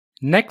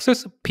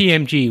Nexus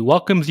PMG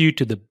welcomes you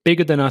to the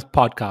Bigger Than Us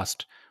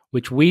podcast,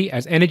 which we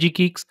as energy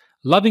geeks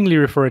lovingly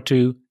refer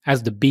to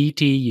as the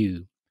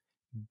BTU.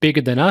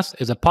 Bigger Than Us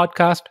is a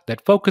podcast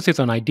that focuses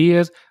on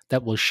ideas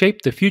that will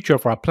shape the future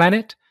of our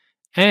planet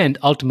and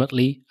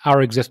ultimately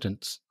our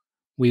existence.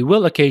 We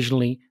will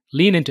occasionally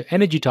lean into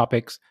energy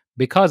topics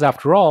because,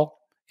 after all,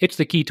 it's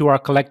the key to our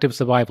collective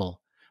survival.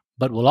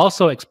 But we'll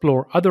also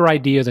explore other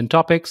ideas and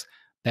topics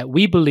that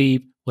we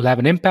believe will have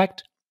an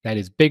impact that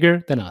is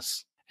bigger than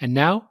us. And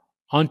now,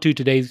 on to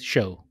today's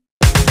show.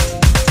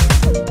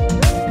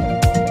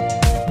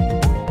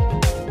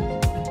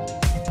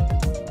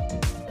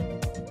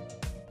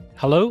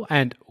 Hello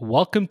and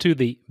welcome to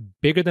the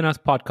Bigger Than Us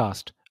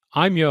podcast.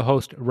 I'm your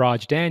host,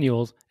 Raj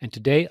Daniels, and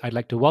today I'd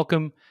like to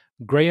welcome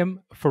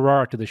Graham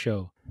Farrar to the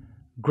show.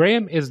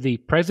 Graham is the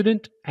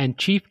President and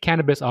Chief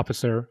Cannabis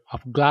Officer of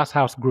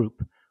Glasshouse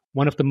Group,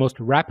 one of the most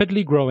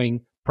rapidly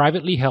growing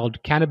privately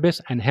held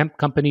cannabis and hemp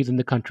companies in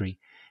the country,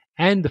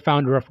 and the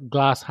founder of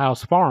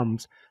Glasshouse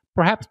Farms,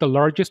 perhaps the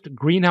largest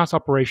greenhouse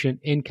operation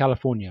in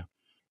California.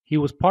 He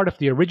was part of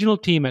the original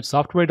team at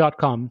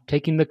Software.com,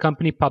 taking the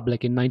company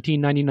public in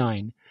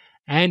 1999,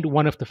 and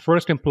one of the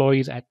first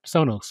employees at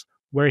Sonos,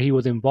 where he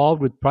was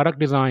involved with product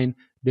design,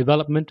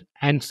 development,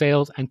 and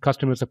sales and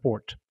customer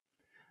support.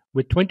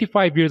 With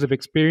 25 years of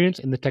experience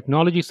in the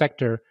technology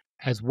sector,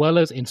 as well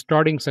as in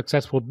starting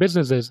successful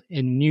businesses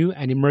in new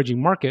and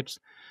emerging markets,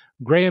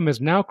 Graham has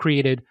now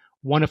created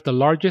one of the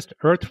largest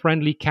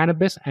earth-friendly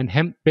cannabis and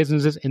hemp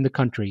businesses in the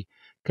country,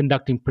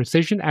 conducting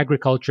precision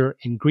agriculture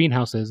in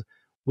greenhouses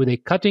with a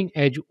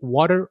cutting-edge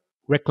water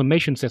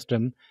reclamation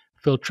system,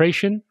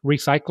 filtration,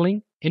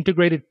 recycling,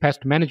 integrated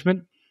pest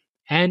management,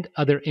 and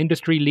other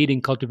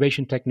industry-leading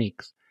cultivation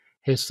techniques.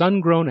 His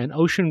sun-grown and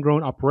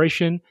ocean-grown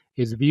operation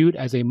is viewed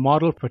as a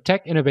model for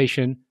tech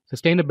innovation,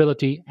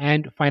 sustainability,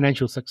 and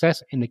financial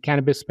success in the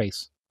cannabis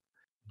space.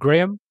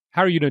 Graham,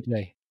 how are you doing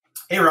today?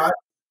 Hey, Rod.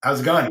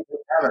 How's it going?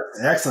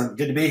 Excellent.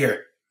 Good to be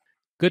here.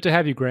 Good to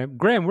have you, Graham.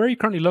 Graham, where are you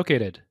currently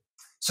located?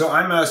 So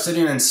I'm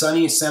sitting in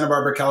sunny Santa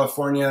Barbara,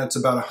 California. It's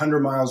about 100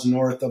 miles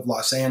north of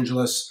Los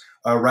Angeles,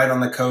 right on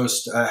the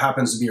coast.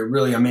 Happens to be a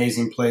really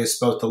amazing place,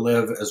 both to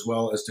live as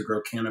well as to grow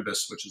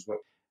cannabis, which is what.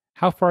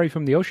 How far are you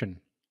from the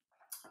ocean?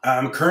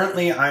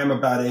 Currently, I am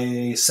about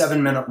a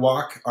 7-minute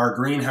walk. Our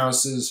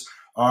greenhouses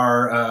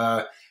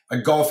are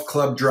a golf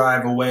club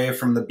drive away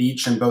from the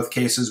beach. In both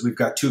cases, we've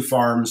got 2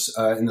 farms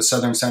in the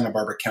southern Santa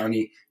Barbara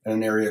County in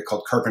an area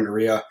called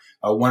Carpinteria.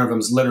 One of them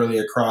is literally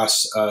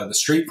across the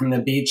street from the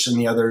beach, and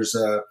the other's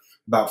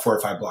about 4 or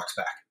 5 blocks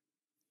back.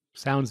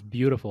 Sounds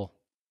beautiful.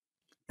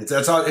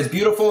 It's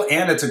beautiful,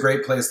 and it's a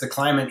great place. The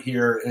climate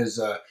here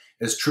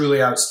is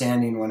truly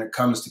outstanding when it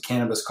comes to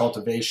cannabis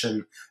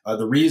cultivation.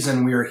 The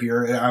reason we are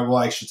here,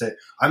 I should say,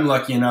 I'm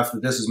lucky enough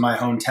that this is my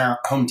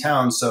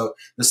hometown. So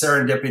the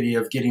serendipity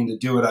of getting to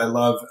do what I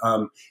love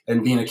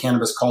and being a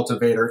cannabis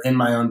cultivator in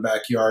my own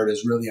backyard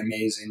is really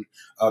amazing.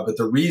 But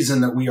the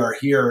reason that we are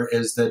here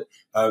is that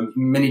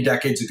many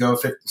decades ago,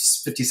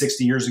 50,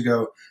 60 years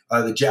ago,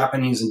 the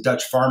Japanese and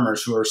Dutch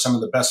farmers, who are some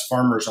of the best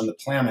farmers on the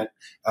planet,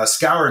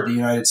 scoured the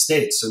United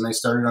States. And they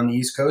started on the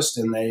East Coast,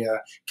 and they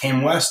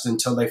came west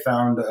until they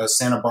found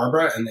Santa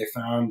Barbara, and they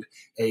found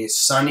a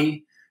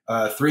sunny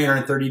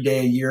 330-day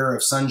a year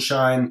of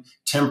sunshine,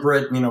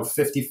 temperate,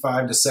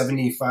 55 to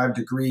 75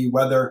 degree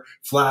weather,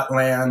 flat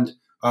land,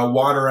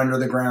 water under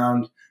the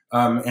ground.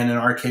 And in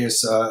our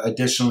case,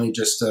 additionally,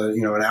 just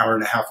an hour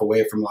and a half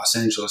away from Los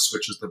Angeles,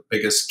 which is the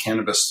biggest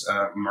cannabis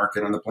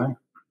market on the planet.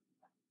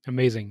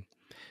 Amazing.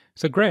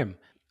 So, Graham,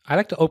 I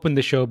like to open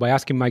the show by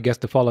asking my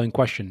guest the following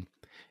question.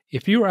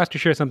 If you were asked to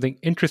share something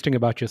interesting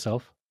about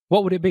yourself,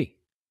 what would it be?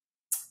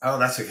 Oh,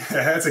 that's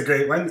a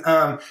great one.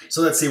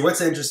 So let's see. What's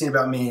interesting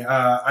about me?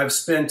 I've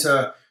spent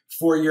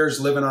 4 years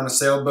living on a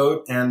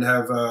sailboat and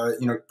have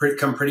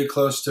come pretty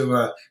close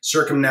to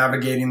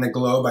circumnavigating the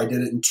globe. I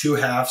did it in 2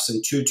 halves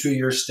and 2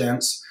 2-year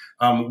stints.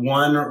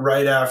 One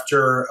right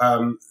after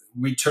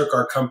we took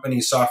our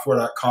company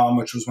Software.com,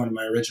 which was one of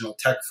my original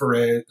tech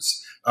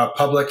forays,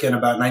 public in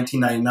about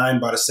 1999.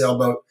 Bought a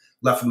sailboat,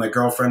 left with my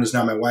girlfriend, who's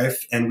now my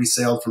wife, and we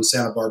sailed from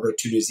Santa Barbara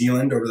to New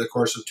Zealand over the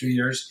course of 2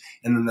 years.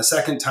 And then the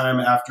second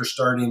time, after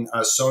starting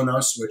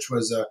Sonos, which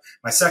was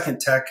my second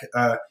tech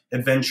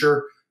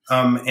adventure,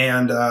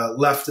 and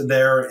left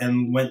there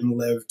and went and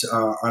lived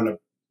on a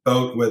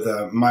boat with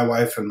my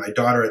wife and my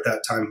daughter at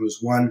that time, who was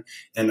 1,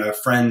 and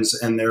friends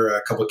and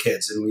their couple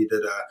kids. And we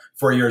did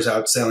 4 years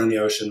out sailing the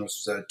ocean,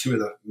 which was 2 of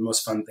the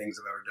most fun things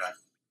I've ever done.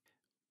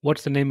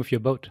 What's the name of your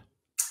boat?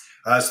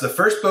 So the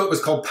first boat was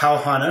called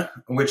Pauhana,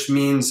 which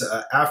means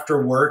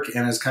after work,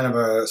 and is kind of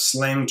a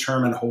slang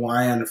term in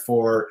Hawaiian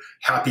for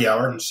happy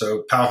hour.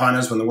 So Pauhana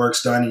is when the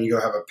work's done and you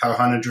go have a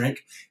Pauhana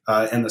drink.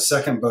 And the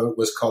second boat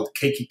was called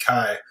Keiki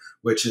Kai,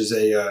 which is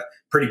a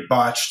pretty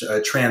botched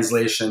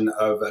translation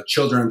of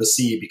Children of the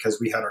Sea, because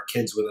we had our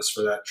kids with us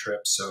for that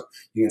trip. So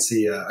you can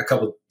see a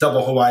couple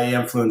double Hawaii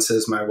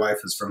influences. My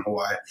wife is from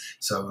Hawaii,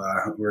 so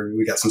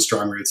we got some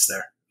strong roots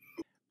there.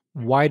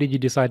 Why did you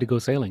decide to go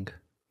sailing?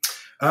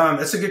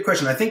 That's a good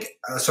question. I think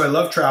so. I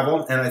love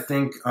travel, and I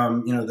think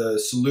the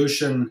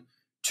solution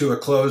to a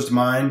closed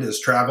mind is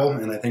travel,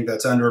 and I think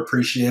that's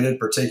underappreciated,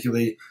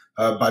 particularly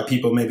by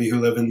people maybe who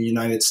live in the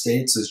United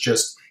States, is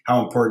just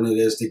how important it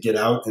is to get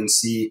out and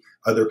see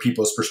other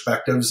people's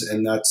perspectives,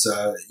 and that's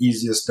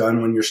easiest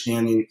done when you're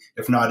standing,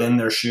 if not in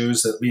their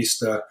shoes, at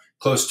least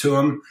close to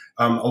them.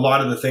 A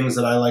lot of the things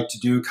that I like to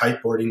do,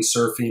 kiteboarding,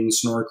 surfing,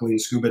 snorkeling,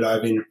 scuba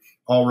diving,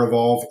 all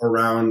revolve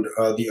around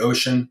the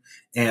ocean.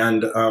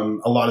 And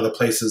a lot of the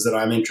places that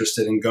I'm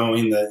interested in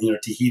going, the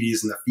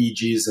Tahiti's and the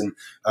Fijis,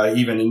 and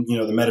even in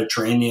the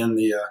Mediterranean,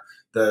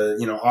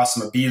 the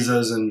awesome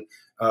Ibizas and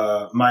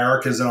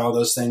Mallorcas and all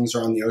those things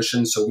are on the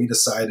ocean. So we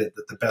decided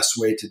that the best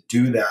way to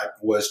do that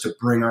was to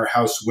bring our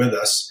house with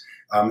us,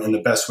 and the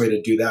best way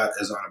to do that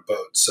is on a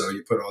boat. So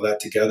you put all that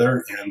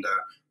together, and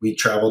we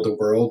traveled the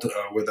world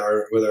with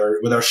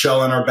our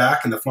shell on our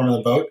back in the form of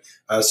the boat,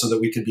 so that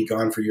we could be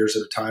gone for years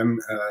at a time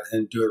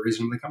and do it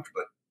reasonably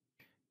comfortably.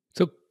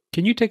 So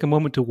can you take a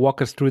moment to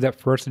walk us through that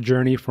first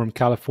journey from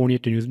California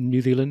to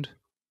New Zealand?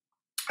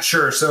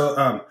 Sure.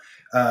 So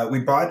we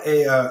bought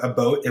a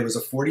boat. It was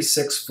a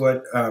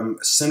 46-foot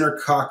center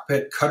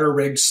cockpit cutter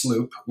rig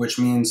sloop, which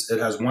means it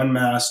has one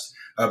mast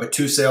but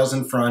two sails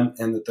in front,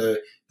 and that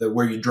the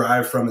where you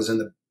drive from is in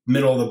the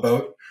middle of the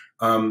boat.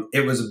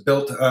 It was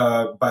built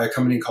by a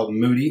company called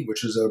Moody,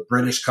 which is a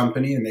British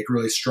company, and make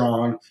really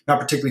strong, not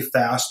particularly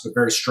fast, but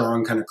very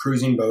strong kind of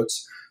cruising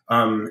boats.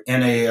 And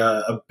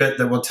a bit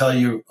that will tell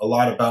you a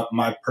lot about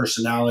my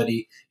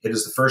personality. It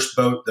is the first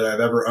boat that I've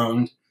ever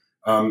owned.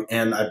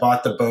 And I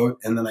bought the boat,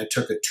 and then I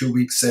took a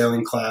 2-week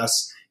sailing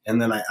class, and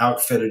then I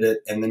outfitted it,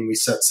 and then we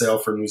set sail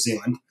for New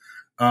Zealand,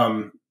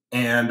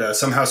 and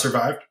somehow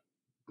survived,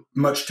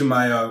 much to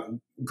my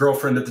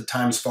girlfriend at the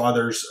time's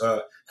father's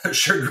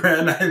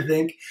chagrin, I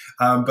think.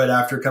 But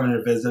after coming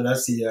to visit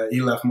us,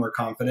 he left more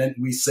confident.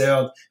 We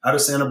sailed out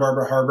of Santa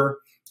Barbara Harbor.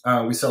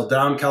 We sailed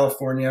down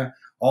California,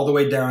 all the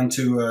way down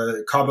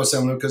to Cabo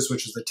San Lucas,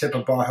 which is the tip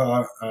of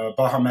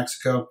Baja,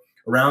 Mexico,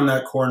 around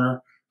that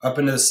corner, up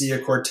into the Sea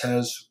of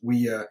Cortez.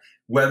 We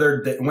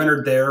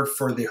wintered there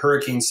for the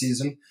hurricane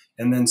season,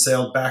 and then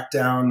sailed back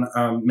down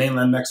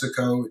mainland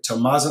Mexico to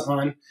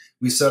Mazatlan.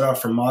 We set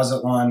off from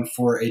Mazatlan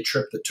for a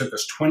trip that took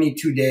us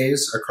 22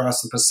 days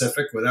across the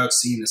Pacific without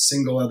seeing a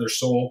single other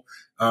soul,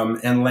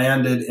 and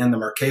landed in the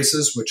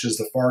Marquesas, which is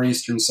the far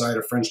eastern side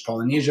of French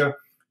Polynesia.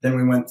 Then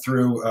we went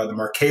through the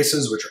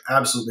Marquesas, which are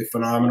absolutely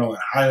phenomenal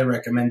and highly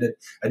recommended.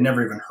 I'd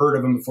never even heard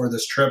of them before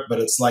this trip, but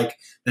it's like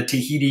the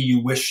Tahiti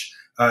you wish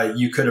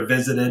you could have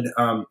visited.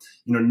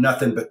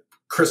 Nothing but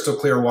crystal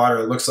clear water.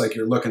 It looks like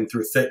you're looking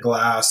through thick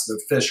glass. The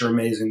fish are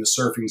amazing. The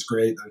surfing's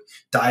great. The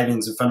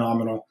diving's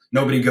phenomenal.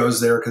 Nobody goes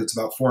there because it's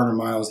about 400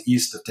 miles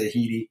east of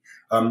Tahiti.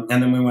 And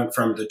then we went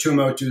from the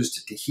Tuamotus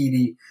to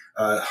Tahiti,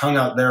 hung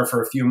out there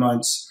for a few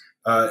months,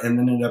 and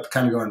then ended up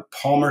kind of going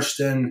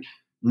Palmerston,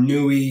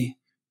 Niue,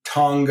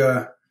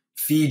 Tonga,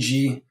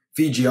 Fiji.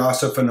 Fiji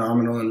also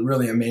phenomenal and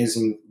really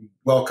amazing,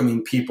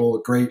 welcoming people,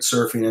 great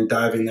surfing and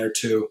diving there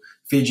too.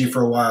 Fiji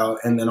for a while,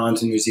 and then on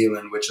to New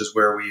Zealand, which is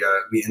where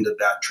we ended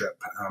that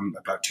trip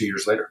about 2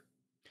 years later.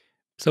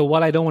 So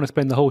while I don't want to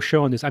spend the whole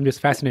show on this, I'm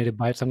just fascinated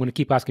by it, so I'm going to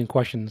keep asking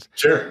questions.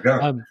 Sure,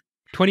 go.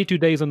 22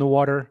 days on the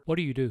water. What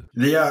do you do?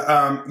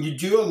 Yeah, you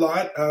do a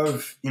lot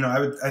of,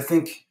 I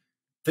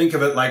think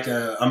of it like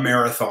a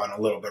marathon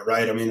a little bit,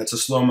 right? I mean, it's a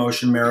slow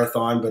motion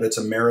marathon, but it's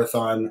a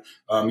marathon.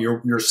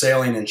 You're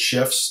sailing in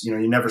shifts.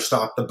 You never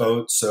stop the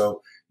boat,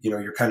 so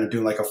you're kind of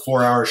doing like a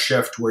 4-hour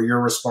shift where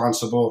you're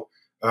responsible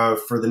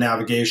for the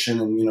navigation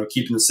and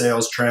keeping the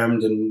sails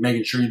trimmed and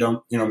making sure you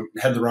don't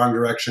head the wrong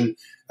direction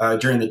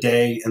during the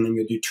day, and then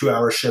you do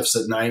 2-hour shifts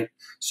at night.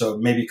 So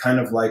maybe kind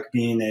of like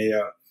being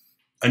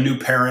a new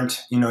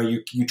parent.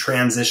 You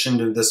transition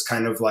to this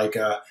kind of like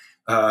a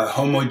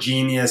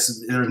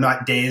homogeneous. There's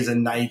not days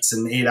and nights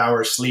and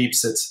 8-hour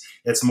sleeps.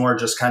 It's more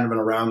just kind of an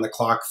around the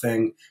clock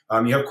thing.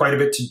 You have quite a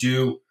bit to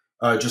do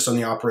just on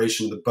the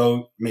operation of the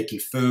boat, making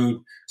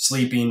food,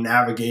 sleeping,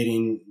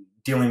 navigating,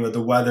 dealing with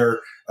the weather,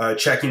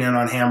 checking in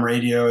on ham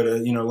radio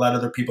to let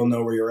other people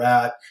know where you're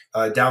at,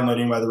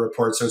 downloading weather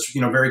reports. So it's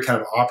very kind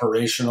of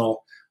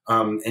operational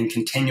and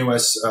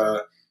continuous.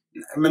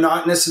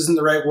 Monotonous isn't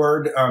the right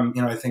word.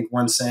 I think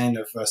one saying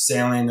of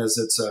sailing is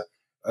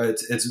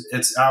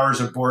it's hours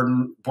of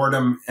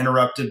boredom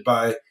interrupted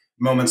by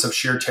moments of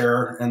sheer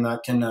terror, and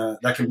that can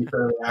be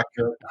fairly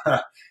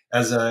accurate.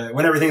 As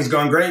when everything's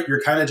going great,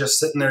 you're kind of just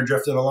sitting there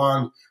drifting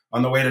along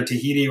on the way to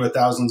Tahiti with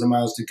thousands of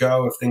miles to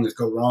go. If things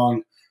go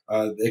wrong,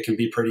 it can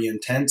be pretty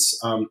intense.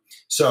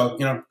 So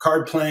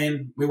card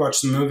playing, we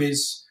watched some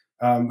movies,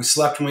 we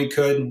slept when we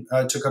could,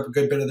 took up a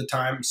good bit of the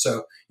time.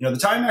 So the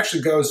time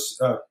actually goes.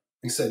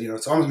 Like I said,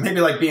 it's almost maybe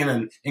like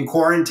being in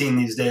quarantine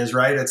these days,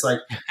 right? It's like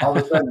all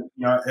of a sudden,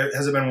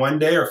 has it been 1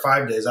 day or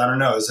 5 days? I don't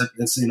know. It's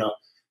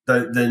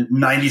the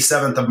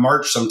 97th of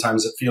March.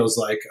 Sometimes it feels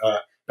like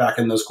back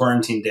in those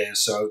quarantine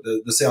days. So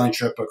the sailing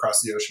trip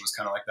across the ocean was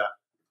kind of like that.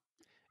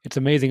 It's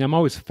amazing. I'm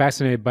always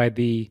fascinated by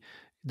the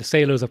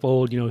sailors of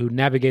old, who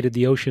navigated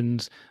the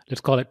oceans,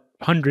 let's call it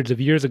hundreds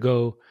of years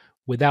ago,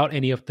 without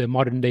any of the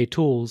modern day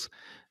tools.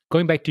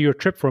 Going back to your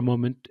trip for a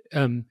moment,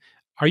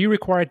 are you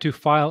required to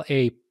file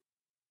a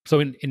So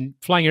in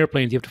flying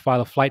airplanes, you have to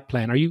file a flight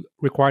plan. Are you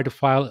required to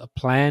file a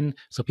plan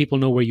so people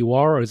know where you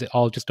are, or is it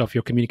all just off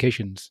your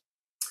communications?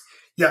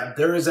 Yeah,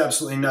 there is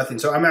absolutely nothing.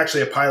 So I'm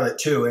actually a pilot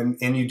too,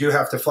 and you do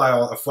have to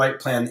file a flight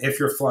plan if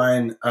you're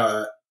flying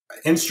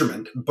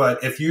instrument.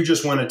 But if you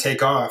just want to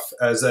take off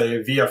as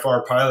a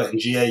VFR pilot in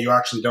GA, you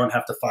actually don't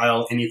have to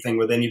file anything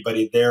with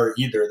anybody there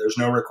either. There's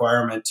no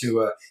requirement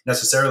to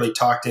necessarily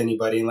talk to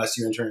anybody unless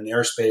you enter an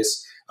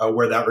airspace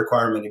where that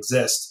requirement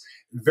exists.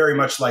 Very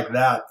much like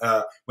that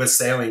with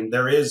sailing,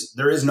 there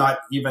is not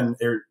even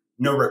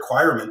no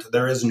requirement.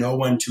 There is no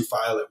one to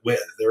file it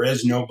with. There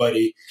is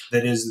nobody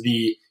that is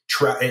the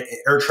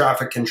air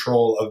traffic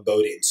control of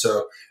boating.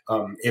 So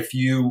if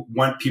you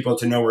want people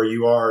to know where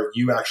you are,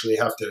 you actually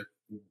have to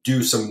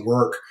do some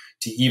work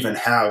to even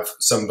have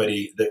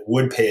somebody that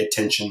would pay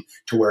attention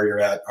to where you're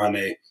at on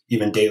a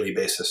even daily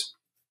basis.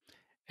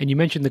 And you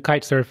mentioned the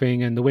kite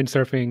surfing and the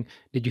windsurfing.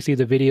 Did you see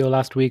the video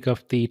last week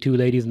of the two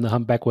ladies and the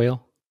humpback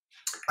whale?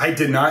 I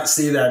did not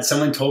see that.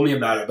 Someone told me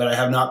about it, but I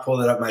have not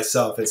pulled it up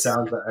myself. It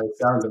sounds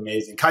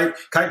amazing.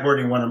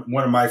 Kiteboarding,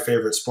 one of my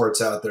favorite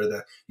sports out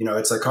there.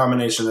 It's a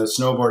combination of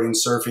snowboarding,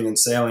 surfing, and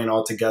sailing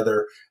all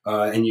together,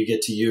 and you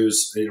get to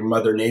use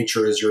Mother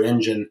Nature as your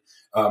engine.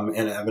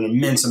 And have an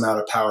immense amount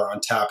of power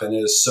on tap. And it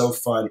is so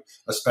fun,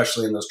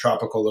 especially in those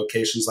tropical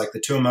locations like the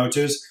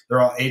Tuamotus.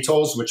 They're all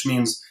atolls, which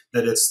means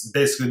that it's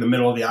basically the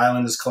middle of the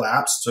island is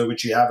collapsed. So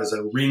what you have is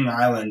a ring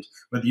island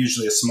with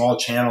usually a small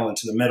channel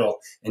into the middle.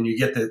 And you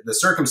get the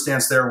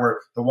circumstance there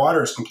where the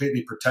water is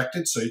completely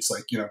protected. So it's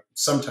like,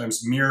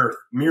 sometimes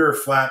mirror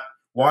flat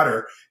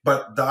water,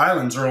 but the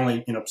islands are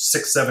only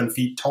 6-7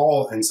 feet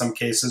tall in some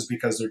cases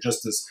because they're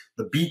just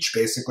the beach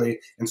basically,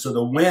 and so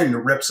the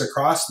wind rips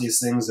across these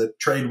things at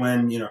trade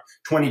wind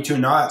 22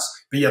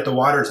 knots, but yet the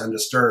water is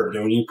undisturbed.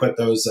 And when you put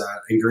those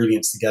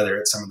ingredients together,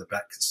 it's some of the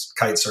best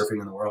kite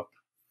surfing in the world.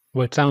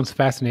 Well, it sounds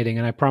fascinating,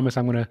 and I promise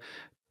I'm going to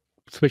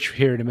switch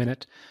here in a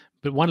minute.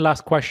 But one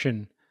last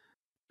question: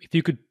 if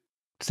you could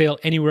sail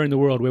anywhere in the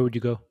world, where would you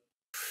go?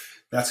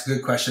 That's a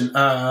good question.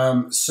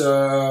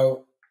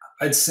 So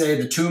I'd say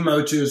the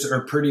Tuamotus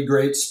are a pretty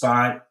great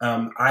spot.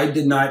 I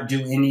did not do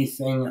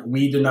anything.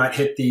 We did not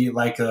hit the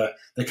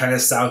kind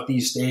of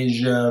Southeast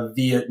Asia,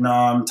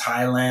 Vietnam,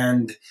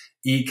 Thailand,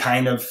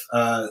 kind of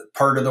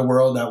part of the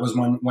world. That was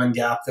one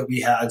gap that we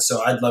had.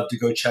 So I'd love to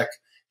go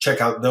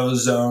check out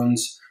those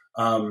zones.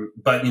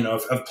 But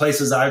of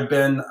places I've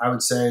been, I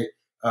would say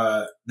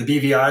the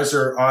BVIs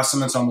are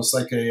awesome. It's almost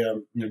like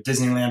a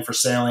Disneyland for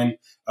sailing.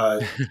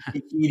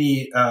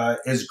 Tahiti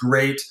is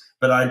great,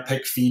 but I'd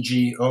pick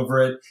Fiji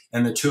over it.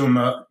 And the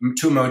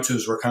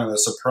Tuamotus were kind of the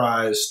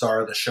surprise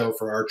star of the show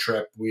for our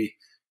trip.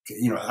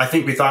 I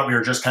think we thought we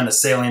were just kind of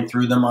sailing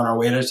through them on our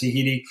way to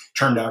Tahiti.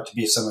 Turned out to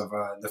be some of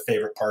the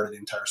favorite part of the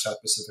entire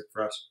South Pacific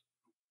for us.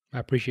 I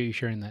appreciate you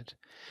sharing that.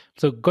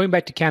 So going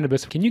back to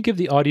cannabis, can you give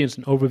the audience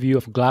an overview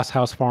of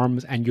Glasshouse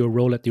Farms and your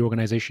role at the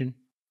organization?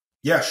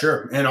 Yeah,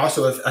 sure. And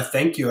also a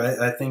thank you.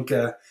 I think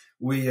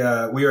we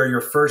are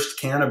your first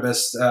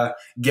cannabis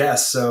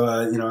guest. So,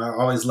 I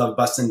always love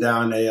busting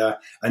down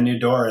a new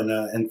door,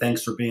 and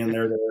thanks for being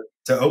there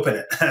to open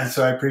it.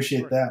 So I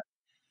appreciate that.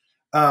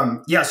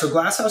 So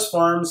Glasshouse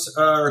Farms,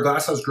 or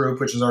Glasshouse Group,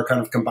 which is our kind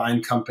of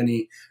combined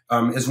company,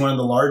 is one of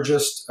the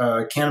largest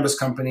cannabis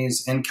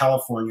companies in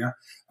California.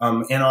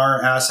 In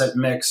our asset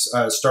mix,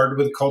 started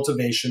with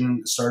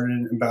cultivation, started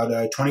in about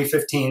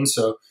 2015.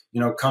 So,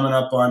 coming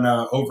up on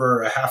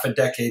over a half a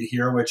decade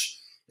here, which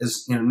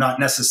is not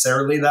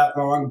necessarily that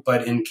long,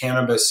 but in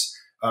cannabis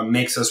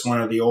makes us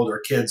one of the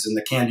older kids in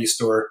the candy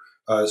store,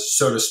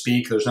 so to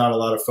speak. There's not a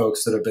lot of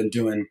folks that have been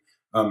doing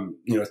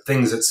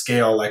things at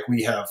scale like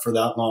we have for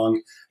that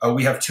long.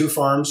 We have 2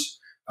 farms.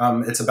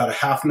 It's about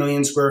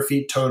 500,000 square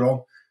feet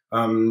total.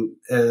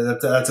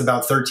 That's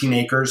about 13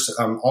 acres,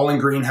 all in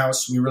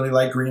greenhouse. We really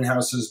like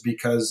greenhouses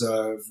because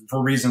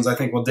for reasons I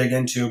think we'll dig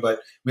into, but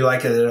we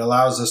like it. It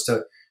allows us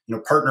to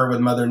partner with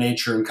Mother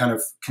Nature and kind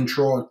of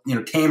control,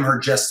 tame her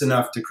just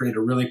enough to create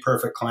a really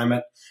perfect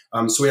climate.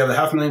 So we have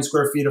 500,000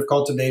 square feet of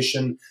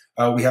cultivation.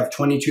 We have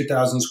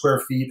 22,000 square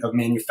feet of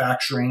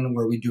manufacturing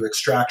where we do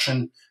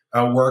extraction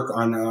work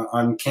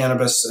on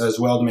cannabis as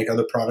well to make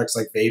other products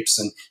like vapes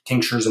and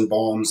tinctures and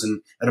balms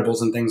and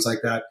edibles and things like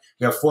that.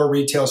 We have 4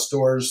 retail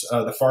stores,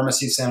 the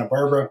Pharmacy Santa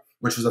Barbara,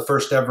 which was the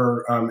first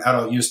ever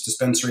adult use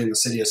dispensary in the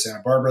city of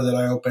Santa Barbara that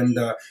I opened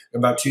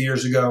about 2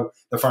 years ago.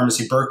 The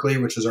Pharmacy Berkeley,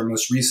 which is our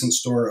most recent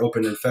store,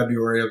 opened in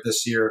February of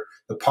this year.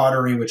 The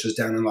Pottery, which is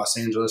down in Los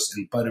Angeles,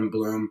 and Bud and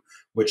Bloom,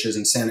 which is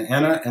in Santa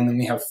Ana. And then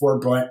we have 4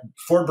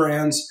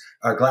 brands,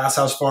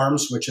 Glasshouse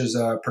Farms, which is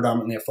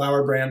predominantly a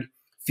flower brand,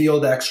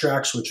 Field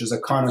Extracts, which is a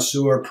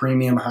connoisseur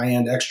premium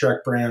high-end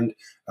extract brand,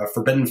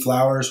 Forbidden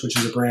Flowers, which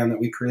is a brand that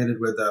we created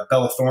with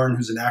Bella Thorne,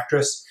 who's an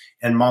actress,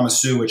 and Mama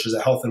Sue, which is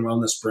a health and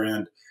wellness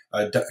brand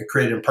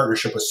created in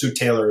partnership with Sue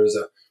Taylor, who's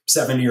a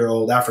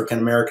 70-year-old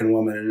African-American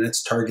woman, and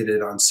it's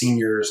targeted on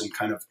seniors and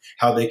kind of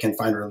how they can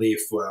find relief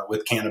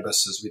with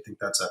cannabis, as we think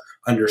that's a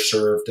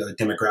underserved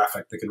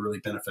demographic that can really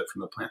benefit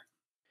from the plant.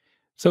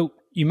 So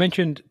you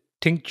mentioned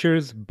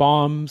tinctures,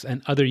 balms,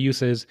 and other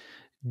uses.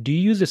 Do you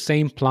use the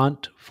same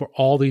plant for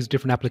all these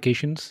different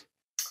applications?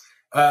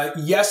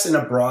 Yes, in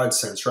a broad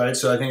sense, right?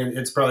 So I think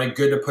it's probably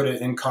good to put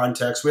it in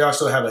context. We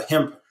also have a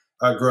hemp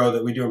grow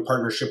that we do in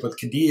partnership with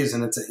Cadiz,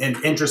 and it's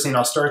interesting.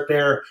 I'll start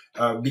there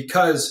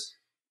because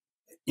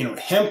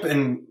hemp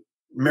and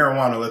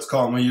marijuana, let's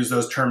call them. We use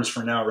those terms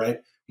for now, right?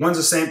 One's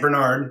a Saint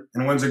Bernard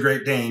and one's a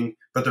Great Dane,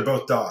 but they're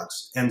both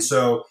dogs. And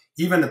so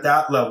even at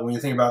that level, when you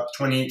think about the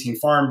 2018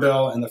 Farm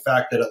Bill and the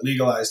fact that it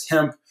legalized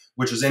hemp,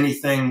 which is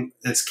anything,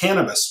 it's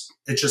cannabis.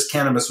 It's just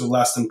cannabis with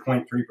less than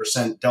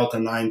 0.3% delta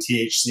 9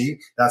 THC.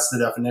 That's the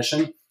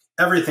definition.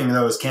 Everything,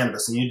 though, is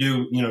cannabis. And you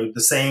do,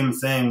 the same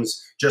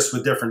things just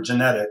with different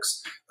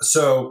genetics.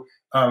 So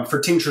for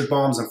tinctures,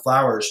 balms, and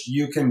flowers,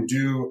 you can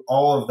do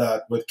all of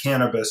that with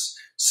cannabis.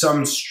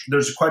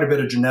 There's quite a bit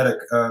of genetic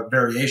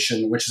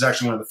variation, which is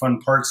actually one of the fun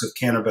parts of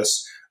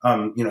cannabis.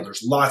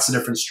 There's lots of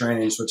different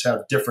strains which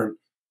have different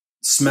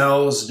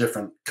smells,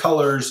 different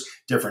colors,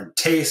 different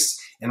tastes,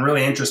 and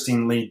really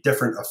interestingly,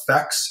 different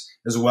effects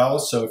as well.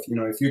 So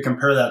if you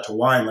compare that to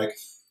wine, like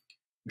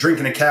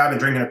drinking a cab and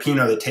drinking a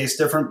Pinot, they taste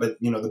different, but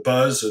the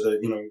buzz or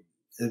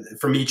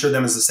from each of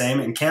them is the same.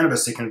 In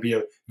cannabis, it can be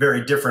a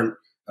very different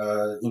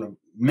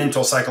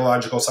mental,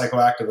 psychological,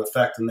 psychoactive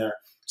effect in there.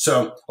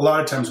 So a lot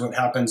of times what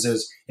happens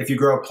is if you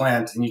grow a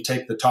plant and you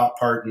take the top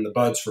part and the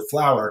buds for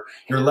flower,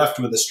 you're left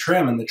with this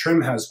trim, and the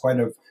trim has quite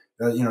a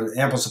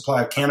ample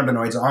supply of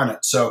cannabinoids on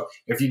it. So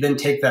if you then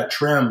take that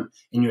trim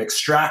and you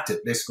extract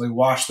it, basically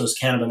wash those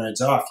cannabinoids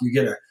off, you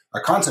get a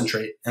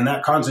concentrate, and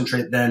that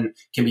concentrate then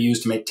can be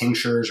used to make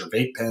tinctures or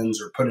vape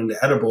pens or put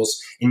into edibles,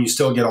 and you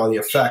still get all the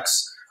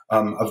effects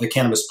of the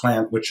cannabis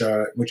plant, which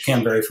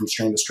can vary from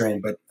strain to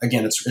strain. But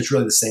again, it's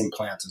really the same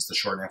plant is the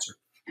short answer.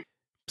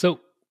 So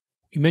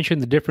you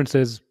mentioned the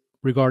differences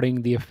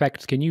regarding the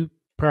effects. Can you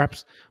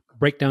perhaps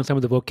break down some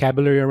of the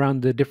vocabulary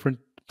around the different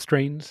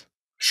strains?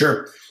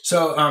 Sure.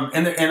 So,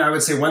 and I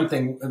would say one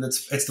thing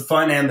it's the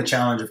fun and the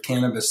challenge of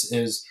cannabis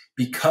is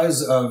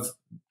because of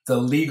the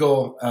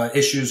legal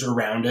issues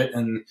around it,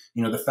 and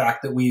the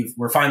fact that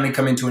we're finally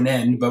coming to an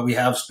end, but we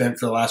have spent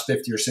for the last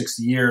 50 or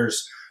 60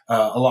 years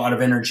a lot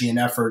of energy and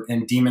effort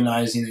in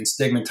demonizing and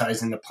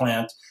stigmatizing the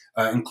plant,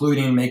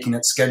 including making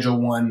it Schedule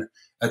 1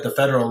 at the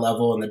federal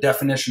level. And the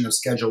definition of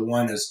Schedule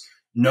 1 is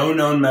no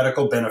known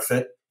medical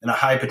benefit and a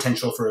high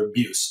potential for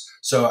abuse.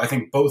 So I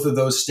think both of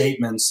those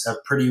statements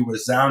have pretty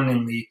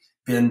resoundingly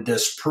been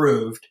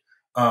disproved.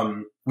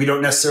 We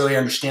don't necessarily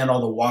understand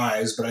all the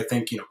whys, but I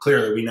think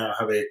clearly we now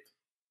have a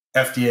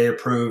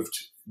FDA-approved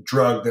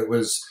drug that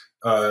was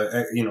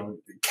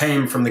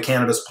came from the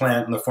cannabis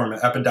plant in the form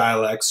of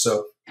Epidiolex.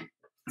 So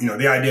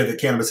the idea that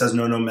cannabis has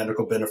no known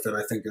medical benefit,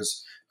 I think,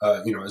 is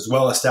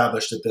well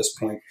established at this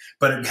point.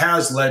 But it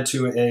has led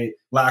to a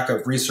lack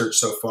of research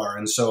so far,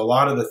 and so a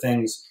lot of the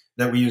things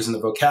that we use in the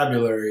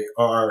vocabulary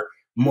are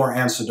more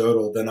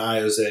anecdotal than I,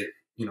 as a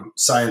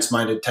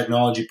science-minded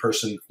technology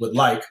person, would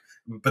like.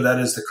 But that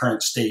is the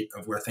current state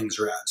of where things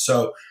are at.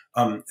 So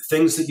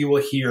things that you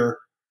will hear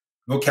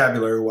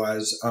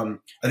vocabulary-wise,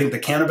 I think the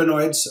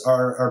cannabinoids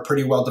are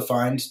pretty well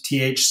defined.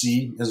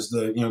 THC is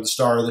the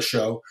star of the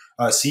show.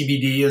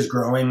 CBD is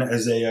growing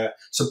as a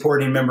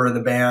supporting member of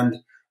the band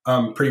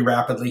pretty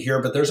rapidly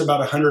here, but there's about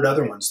 100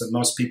 other ones that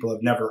most people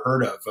have never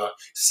heard of.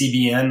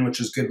 CBN, which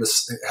is good with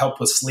help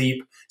with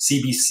sleep.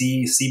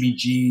 CBC,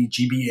 CBG,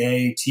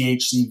 GBA,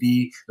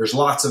 THCV. There's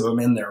lots of them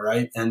in there,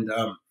 right? And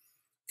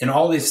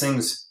all these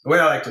things, the way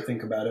I like to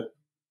think about it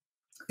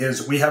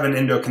is we have an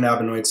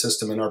endocannabinoid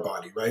system in our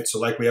body, right? So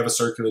like we have a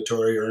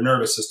circulatory or a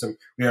nervous system,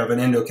 we have an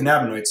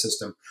endocannabinoid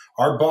system.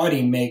 Our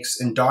body makes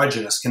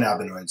endogenous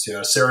cannabinoids.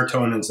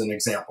 Serotonin is an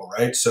example,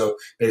 right? So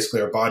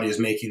basically our body is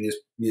making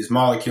these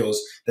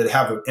molecules that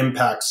have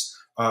impacts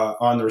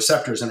on the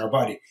receptors in our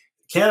body.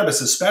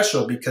 Cannabis is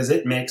special because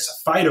it makes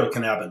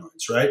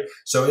phytocannabinoids, right?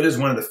 So it is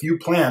one of the few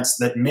plants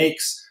that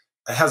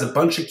has a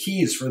bunch of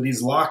keys for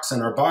these locks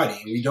in our body.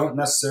 And we don't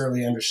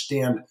necessarily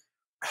understand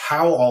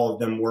how all of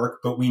them work,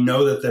 but we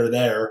know that they're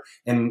there,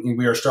 and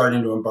we are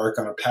starting to embark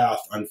on a path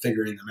on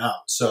figuring them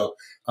out. So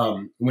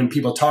when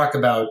people talk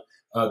about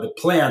the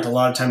plant, a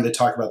lot of times they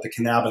talk about the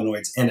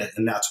cannabinoids in it,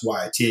 and that's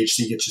why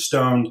THC gets you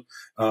stoned,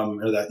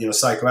 or that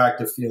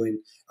psychoactive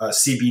feeling.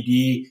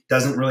 CBD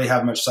doesn't really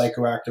have much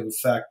psychoactive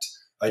effect.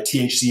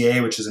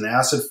 THCA, which is an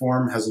acid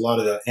form, has a lot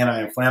of the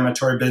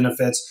anti-inflammatory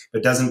benefits,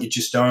 but doesn't get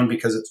you stoned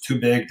because it's too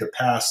big to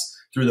pass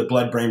through the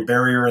blood-brain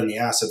barrier in the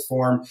acid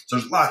form. So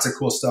there's lots of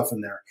cool stuff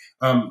in there.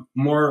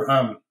 More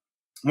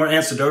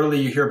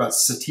anecdotally, you hear about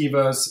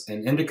sativas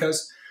and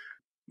indicas.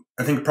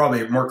 I think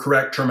probably a more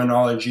correct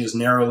terminology is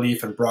narrow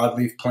leaf and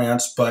broadleaf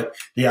plants, but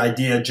the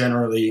idea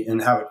generally in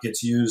how it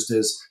gets used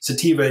is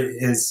sativa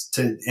is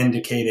to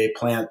indicate a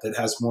plant that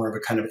has more of a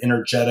kind of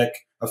energetic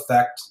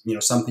effect,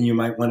 something you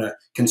might want to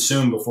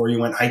consume before you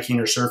went hiking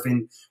or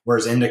surfing,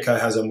 whereas indica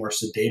has a more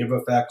sedative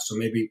effect. So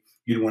maybe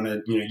you'd want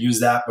to use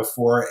that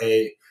before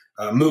a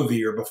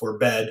movie or before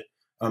bed.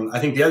 I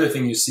think the other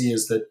thing you see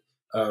is that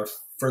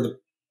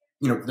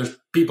there's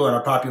people in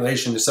our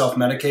population who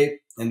self-medicate,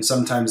 and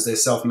sometimes they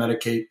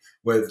self-medicate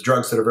with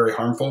drugs that are very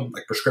harmful,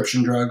 like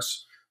prescription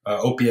drugs.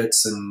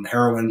 opiates and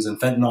heroines and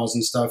fentanyls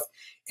and stuff.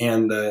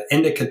 And the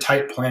indica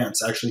type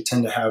plants actually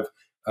tend to have,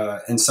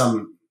 in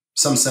some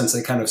sense,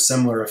 a kind of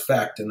similar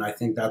effect. And I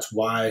think that's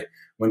why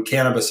when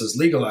cannabis is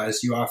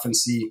legalized, you often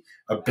see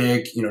a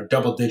big,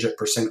 double-digit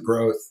percent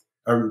growth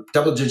or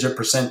double-digit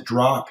percent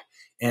drop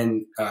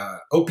in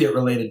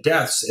opiate-related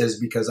deaths, is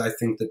because I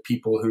think that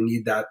people who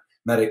need that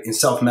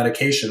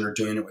self-medication are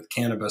doing it with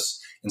cannabis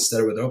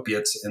instead of with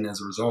opiates, and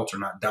as a result are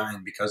not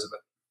dying because of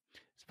it.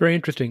 It's very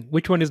interesting.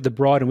 Which one is the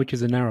broad and which is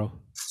the narrow?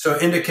 So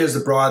indica is the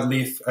broad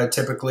leaf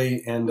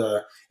typically, and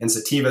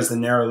sativa is the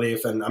narrow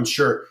leaf. And I'm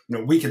sure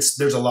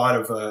there's a lot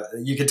of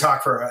you could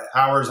talk for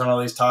hours on all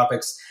these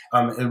topics.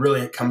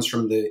 It comes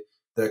from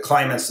the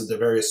climates that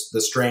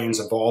the strains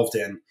evolved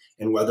in,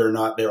 and whether or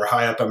not they were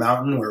high up a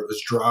mountain where it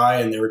was dry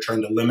and they were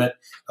trying to limit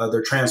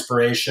their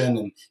transpiration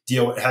and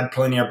had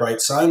plenty of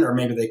bright sun, or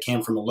maybe they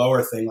came from a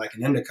lower thing like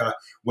an indica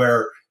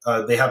where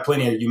they have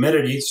plenty of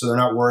humidity, so they're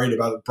not worried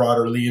about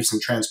broader leaves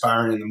and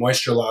transpiring and the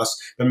moisture loss,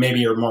 but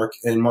maybe are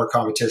more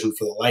competition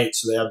for the light.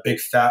 So they have big,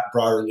 fat,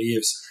 broader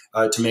leaves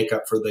to make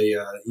up for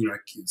the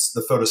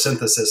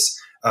photosynthesis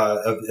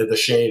of the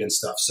shade and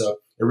stuff. So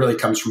it really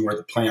comes from where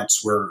the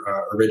plants were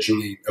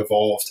originally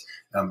evolved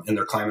in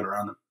their climate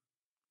around them.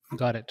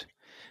 Got it.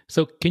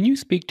 So can you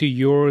speak to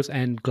yours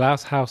and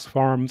Glasshouse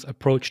Farms'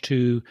 approach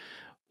to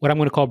what I'm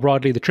going to call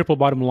broadly the triple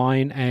bottom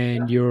line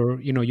and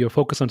your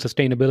focus on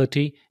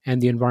sustainability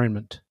and the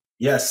environment?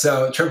 Yes.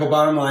 So triple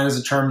bottom line is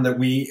a term that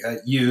we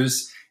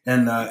use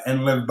and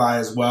live by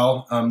as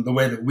well. The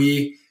way that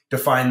we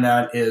define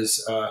that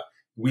is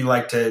we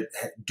like to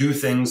do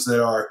things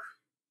that are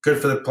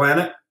good for the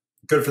planet,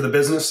 good for the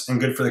business, and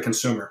good for the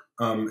consumer.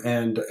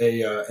 And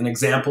an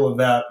example of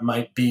that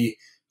might be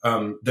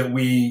that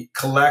we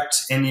collect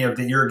any of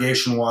the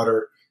irrigation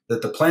water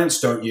that the plants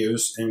don't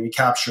use, and we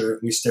capture it,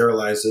 we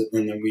sterilize it,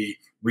 and then we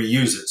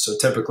reuse it. So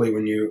typically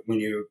when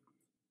you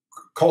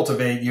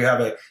cultivate, you have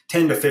a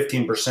 10 to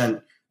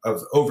 15%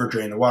 of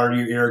overdrain, the water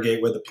you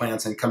irrigate with the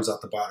plants and comes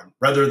out the bottom,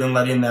 rather than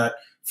letting that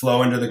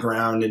flow into the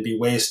ground and be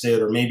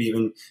wasted, or maybe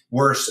even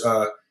worse,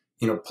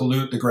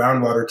 pollute the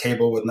groundwater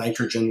table with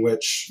nitrogen,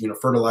 which,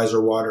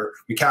 fertilizer water.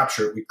 We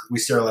capture it, we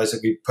sterilize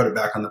it, we put it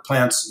back on the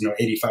plants,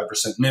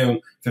 85% new,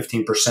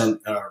 15%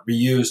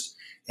 reused.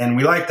 And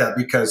we like that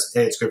because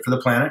it's good for the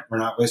planet. We're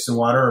not wasting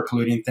water or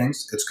polluting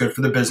things. It's good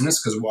for the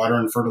business because water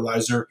and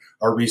fertilizer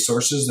are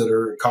resources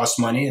that cost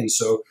money. And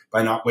so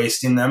by not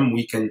wasting them,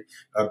 we can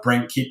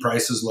keep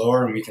prices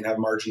lower, and we can have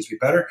margins be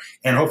better.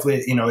 And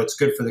hopefully, it's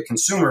good for the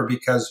consumer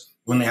because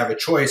when they have a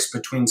choice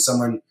between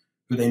someone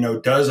who they know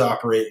does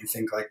operate and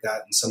think like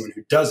that and someone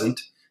who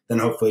doesn't, then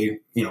hopefully,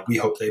 we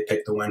hope they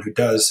pick the one who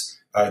does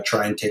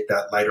try and take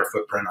that lighter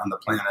footprint on the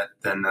planet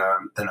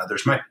than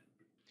others might.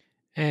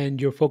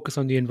 And your focus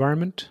on the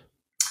environment?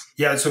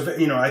 Yeah, so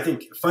I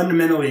think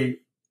fundamentally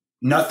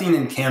nothing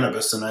in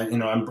cannabis,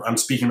 and I'm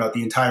speaking about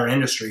the entire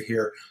industry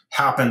here,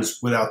 happens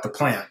without the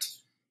plant,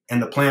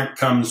 and the plant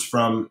comes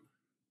from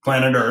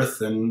planet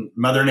Earth and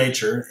Mother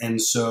Nature,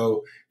 and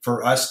so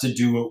for us to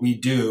do what we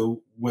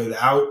do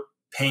without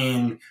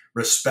paying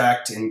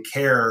respect and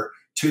care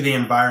to the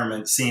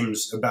environment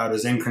seems about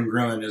as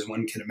incongruent as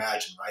one can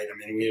imagine, right?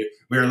 I mean,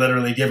 we are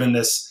literally given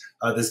this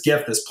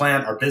gift, this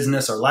plant, our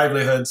business, our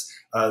livelihoods,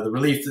 the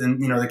relief,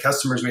 and the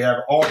customers we have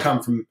all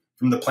come from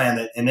the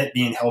planet and it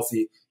being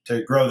healthy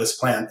to grow this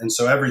plant. And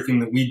so everything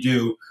that we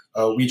do,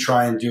 we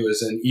try and do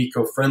as an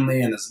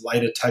eco-friendly and as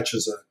light a touch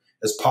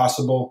as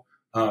possible.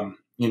 And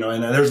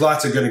there's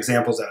lots of good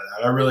examples out of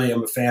that. I really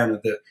am a fan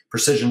of the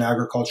precision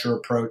agriculture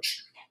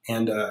approach,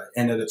 and at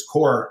its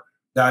core,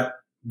 that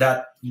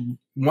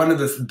one of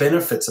the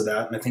benefits of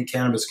that, and I think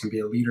cannabis can be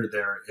a leader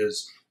there,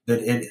 is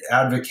that it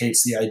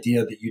advocates the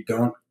idea that you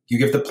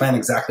give the plant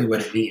exactly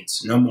what it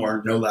needs, no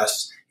more, no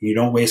less, and you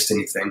don't waste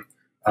anything.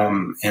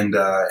 And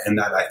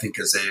that I think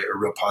is a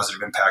real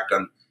positive impact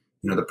on,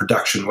 the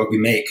production, what we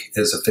make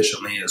as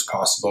efficiently as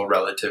possible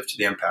relative to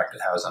the impact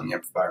it has on the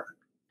environment.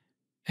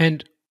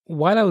 And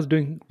while I was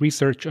doing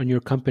research on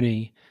your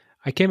company,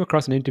 I came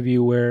across an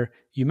interview where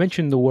you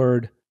mentioned the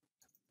word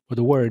or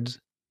the words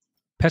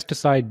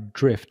pesticide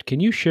drift. Can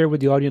you share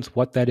with the audience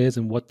what that is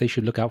and what they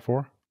should look out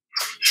for?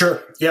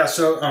 Sure. Yeah.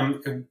 So,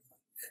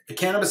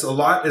 cannabis,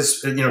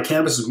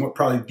 cannabis is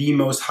probably the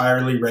most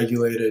highly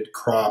regulated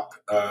crop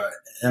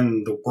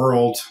in the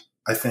world,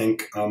 I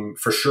think,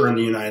 for sure in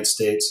the United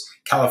States.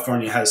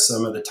 California has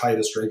some of the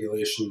tightest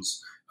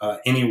regulations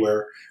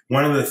anywhere.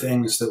 One of the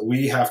things that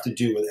we have to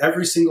do with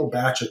every single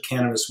batch of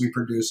cannabis we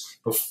produce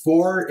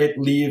before it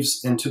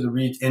leaves into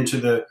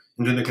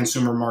the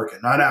consumer market,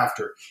 not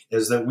after,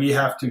 is that we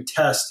have to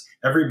test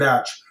every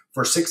batch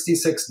for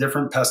 66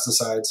 different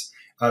pesticides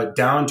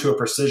down to a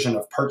precision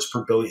of parts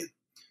per billion.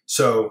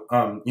 So,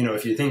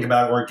 if you think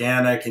about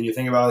organic and you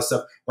think about all this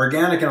stuff,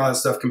 organic and all that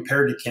stuff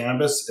compared to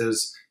cannabis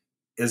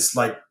is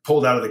like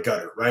pulled out of the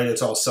gutter, right?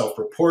 It's all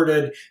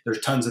self-reported. There's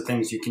tons of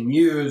things you can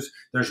use.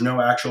 There's no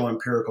actual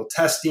empirical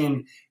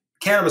testing.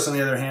 Cannabis, on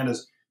the other hand,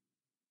 is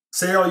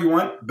say all you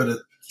want, but a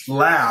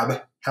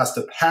lab has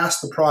to pass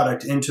the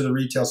product into the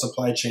retail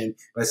supply chain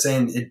by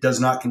saying it does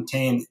not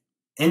contain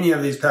any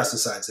of these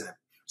pesticides in it.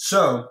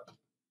 So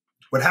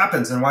what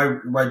happens and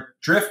why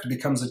drift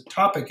becomes a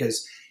topic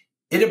is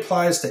it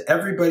applies to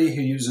everybody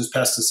who uses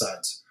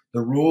pesticides.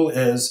 The rule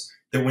is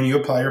that when you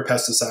apply your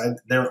pesticide,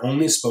 they're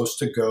only supposed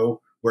to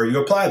go where you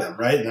apply them,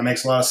 right? And that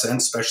makes a lot of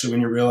sense, especially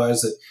when you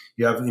realize that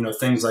you have,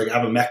 things like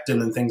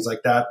ivermectin and things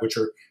like that, which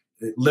are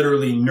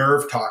literally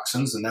nerve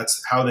toxins, and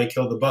that's how they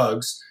kill the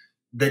bugs,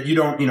 that you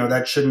don't,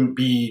 that shouldn't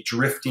be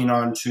drifting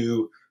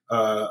onto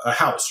a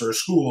house or a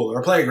school or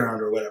a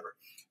playground or whatever.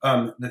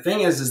 The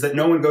thing is that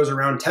no one goes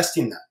around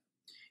testing that.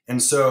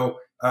 And so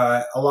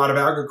a lot of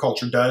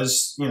agriculture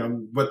does,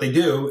 what they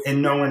do,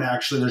 and no one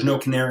actually, there's no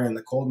canary in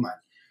the coal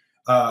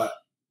mine.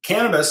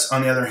 Cannabis,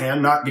 on the other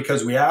hand, not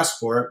because we asked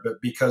for it,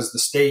 but because the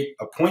state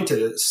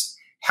appointed us,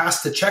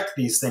 has to check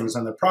these things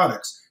on the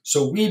products.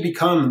 So we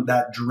become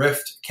that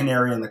drift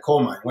canary in the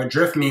coal mine. What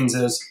drift means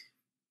is,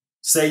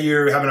 say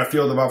you're having a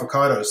field of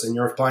avocados and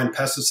you're applying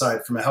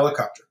pesticide from a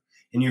helicopter,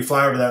 and you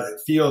fly over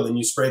that field and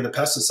you spray the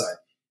pesticide.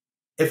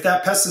 If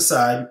that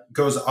pesticide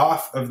goes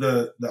off of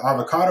the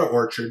avocado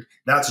orchard,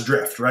 that's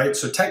drift, right?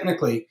 So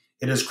technically,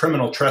 it is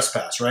criminal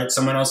trespass, right?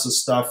 Someone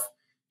else's stuff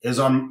is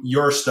on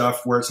your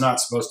stuff where it's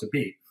not supposed to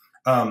be.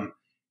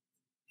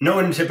 No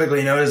one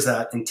typically notices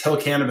that until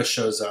cannabis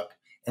shows up.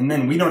 And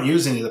then we don't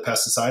use any of the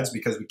pesticides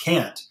because we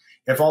can't.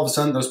 If all of a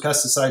sudden those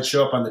pesticides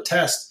show up on the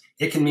test,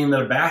 it can mean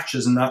that a batch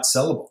is not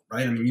sellable,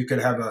 right? I mean, you could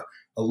have a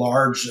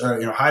large,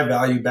 high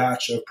value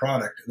batch of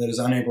product that is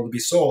unable to be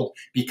sold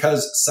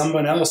because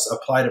someone else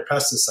applied a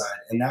pesticide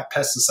and that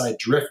pesticide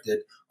drifted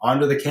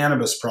onto the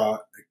cannabis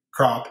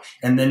crop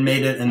and then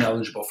made it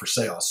ineligible for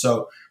sale.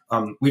 So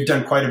we've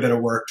done quite a bit of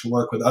work to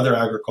work with other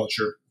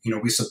agriculture.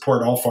 We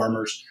support all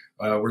farmers.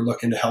 We're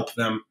looking to help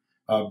them,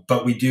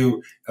 but we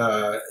do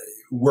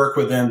work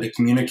with them to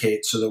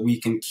communicate so that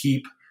we can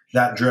keep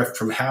that drift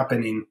from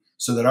happening,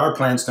 so that our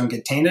plants don't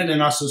get tainted,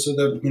 and also so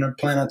the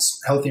planet's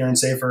healthier and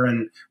safer,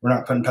 and we're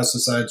not putting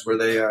pesticides where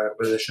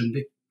they shouldn't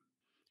be.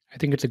 I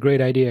think it's a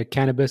great idea.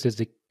 Cannabis is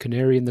the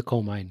canary in the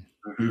coal mine.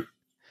 Mm-hmm.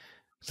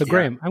 So,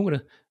 Graham, I'm going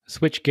to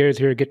switch gears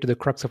here, get to the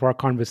crux of our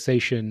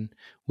conversation,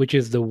 which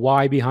is the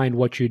why behind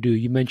what you do.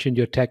 You mentioned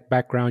your tech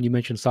background. You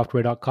mentioned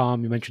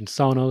software.com. You mentioned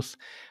Sonos,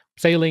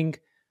 sailing.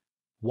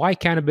 Why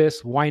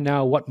cannabis? Why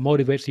now? What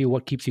motivates you?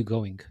 What keeps you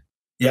going?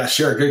 Yeah,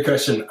 sure. Good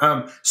question.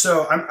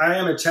 So I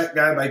am a tech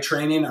guy by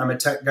training. I'm a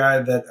tech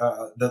guy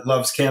that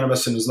loves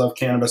cannabis and has loved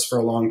cannabis for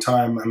a long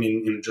time. I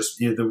mean,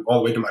 just all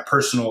the way to my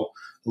personal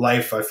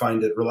life, I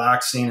find it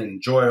relaxing and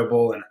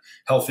enjoyable and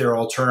healthier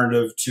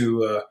alternative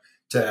to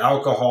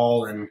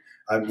alcohol. And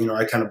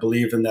I kind of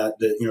believe in that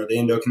the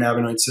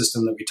endocannabinoid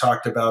system that we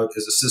talked about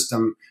is a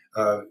system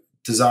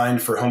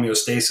designed for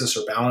homeostasis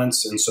or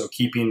balance. And so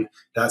keeping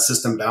that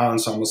system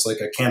balanced, almost like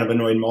a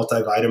cannabinoid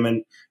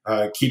multivitamin,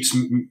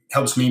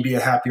 helps me be a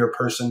happier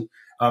person.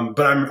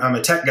 But I'm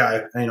a tech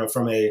guy,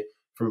 from a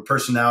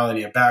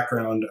personality and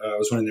background. I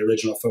was one of the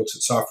original folks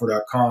at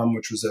software.com,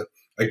 which was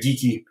a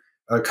geeky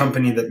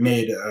company that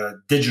made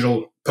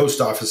digital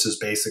post offices,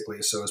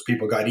 basically. So as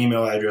people got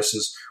email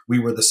addresses, we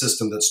were the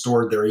system that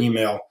stored their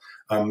email.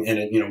 And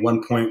at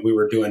one point we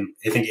were doing,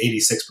 I think,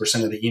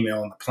 86% of the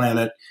email on the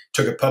planet.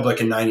 Took it public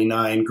in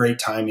 '99. Great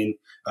timing.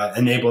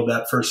 Enabled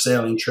that first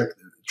sailing trip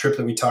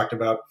that we talked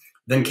about.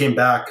 Then came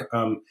back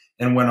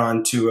and went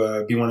on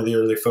to be one of the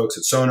early folks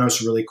at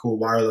Sonos, a really cool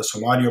wireless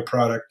home audio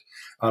product.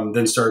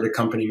 Then started a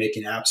company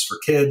making apps for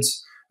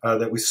kids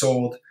that we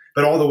sold.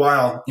 But all the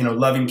while,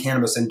 loving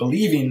cannabis and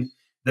believing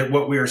that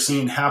what we are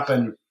seeing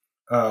happen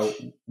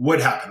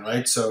would happen,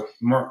 right? So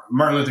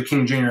Martin Luther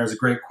King Jr. has a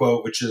great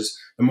quote, which is,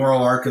 "The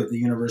moral arc of the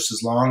universe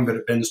is long, but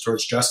it bends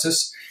towards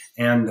justice."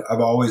 And I've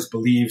always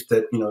believed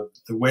that,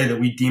 the way that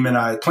we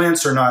demonize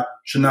plants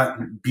should not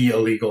be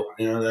illegal.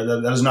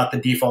 That is not the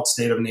default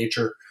state of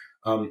nature.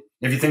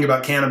 If you think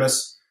about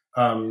cannabis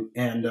and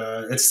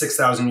its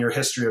 6,000-year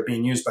history of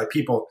being used by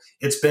people,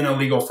 it's been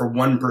illegal for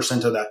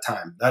 1% of that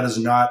time. That is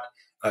not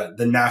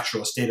the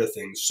natural state of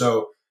things.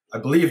 So I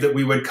believe that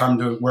we would come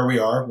to where we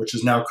are, which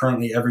is now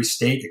currently every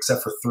state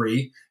except for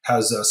 3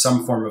 has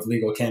some form of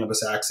legal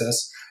cannabis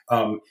access,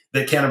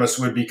 that cannabis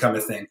would become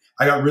a thing.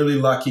 I got really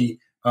lucky,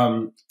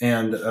 and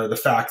the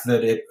fact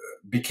that it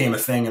became a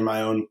thing in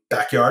my own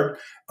backyard.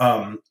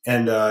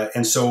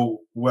 And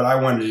so what I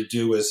wanted to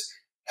do was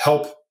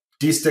help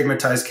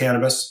destigmatize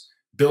cannabis,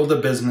 build a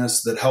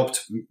business that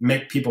helped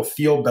make people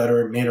feel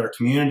better, made our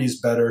communities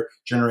better,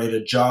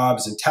 generated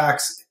jobs and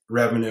tax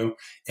revenue,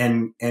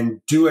 and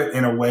do it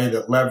in a way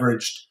that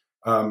leveraged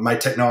my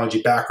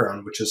technology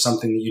background, which is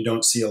something that you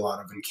don't see a lot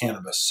of in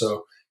cannabis.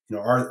 So,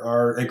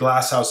 our at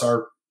Glasshouse,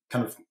 our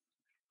kind of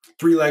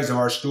 3 legs of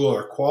our stool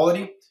are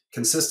quality,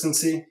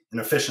 consistency,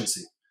 and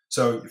efficiency.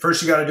 So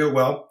first you got to do it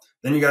well,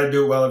 then you got to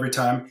do it well every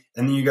time,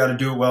 and then you got to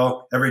do it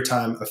well every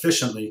time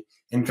efficiently.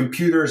 And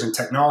computers and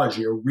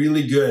technology are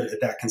really good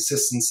at that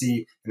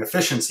consistency and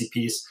efficiency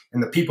piece,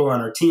 and the people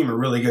on our team are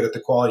really good at the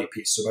quality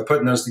piece. So by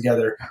putting those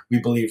together, we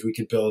believe we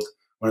could build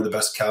one of the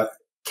best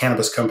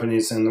cannabis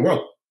companies in the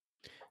world.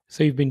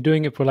 So you've been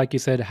doing it for, like you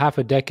said, half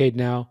a decade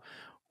now.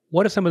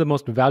 What are some of the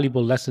most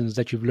valuable lessons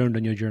that you've learned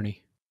on your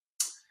journey?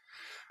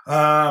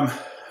 Um,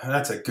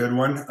 that's a good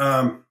one.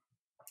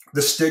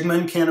 The stigma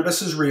in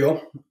cannabis is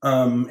real,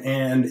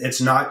 and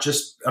it's not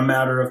just a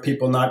matter of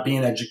people not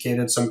being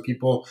educated. Some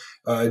people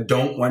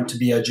don't want to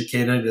be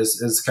educated.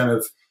 Is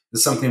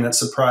something that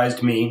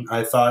surprised me.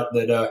 I thought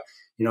that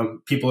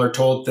people are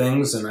told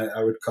things, and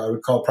I would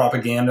call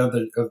propaganda of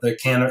the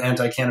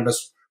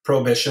anti-cannabis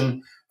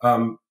prohibition.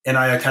 And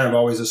I kind of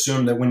always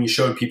assumed that when you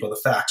showed people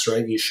the facts,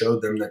 right, you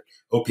showed them that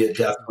opiate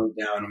death went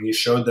down, when you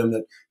showed them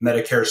that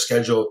Medicare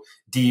Schedule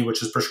D,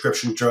 which is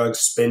prescription drugs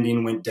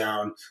spending, went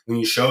down, when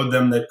you showed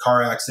them that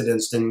car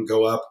accidents didn't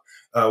go up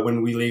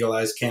when we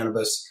legalized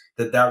cannabis,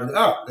 I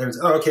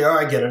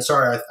get it.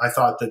 Sorry, I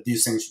thought that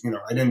these things,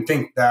 I didn't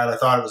think that. I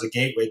thought it was a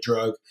gateway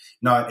drug,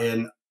 not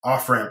an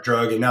off-ramp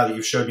drug. And now that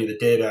you've showed me the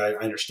data,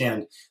 I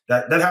understand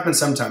that happens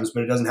sometimes,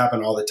 but it doesn't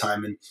happen all the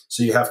time. And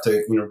so you have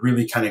to,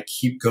 really kind of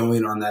keep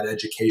going on that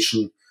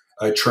education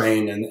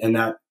train, and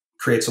that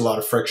creates a lot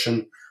of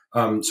friction.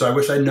 So I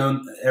wish I'd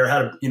known or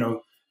had,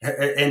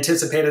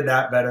 anticipated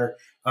that better.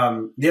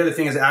 The other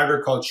thing is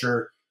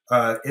agriculture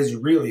is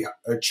really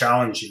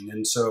challenging.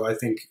 And so I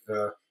think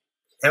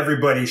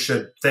everybody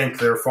should thank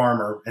their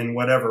farmer and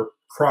whatever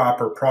crop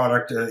or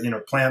product,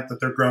 plant that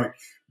they're growing,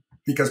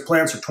 because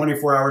plants are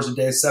 24 hours a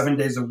day, 7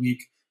 days a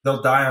week.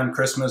 They'll die on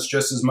Christmas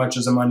just as much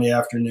as a Monday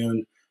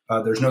afternoon.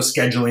 There's no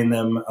scheduling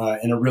them,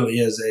 and it really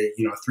is a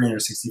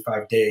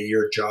 365 day a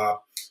year job.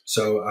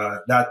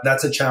 So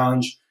that's a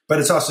challenge, but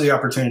it's also the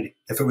opportunity.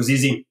 If it was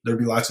easy, there'd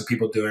be lots of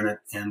people doing it,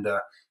 and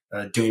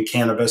doing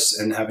cannabis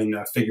and having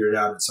figured it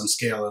out at some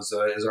scale is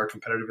our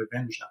competitive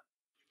advantage now.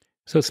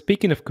 So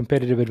speaking of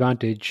competitive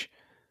advantage,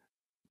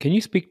 can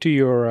you speak to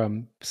your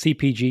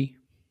CPG?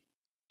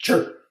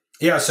 Sure.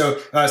 Yeah, so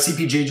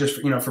CPG,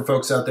 just for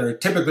folks out there,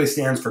 typically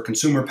stands for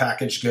consumer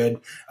packaged good.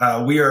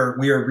 We are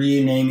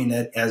renaming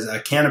it as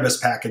a cannabis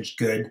packaged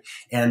good,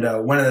 and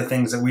one of the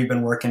things that we've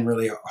been working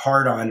really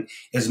hard on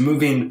is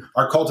moving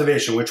our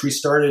cultivation, which we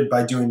started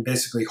by doing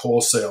basically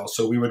wholesale.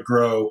 So we would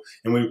grow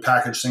and we would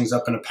package things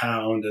up in a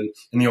pound, and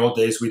in the old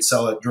days we'd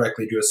sell it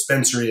directly to a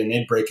dispensary, and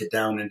they'd break it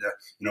down into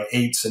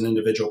eighths and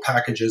individual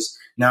packages.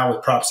 Now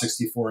with Prop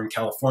 64 in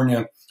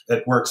California,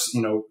 it works.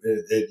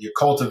 You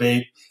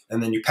cultivate,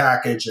 and then you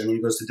package, and then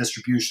it goes to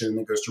distribution, and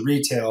then it goes to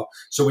retail.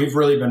 So we've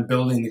really been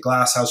building the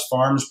Glasshouse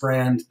Farms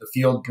brand, the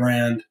Field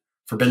brand,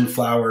 Forbidden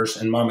Flowers,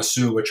 and Mama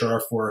Sue, which are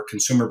our 4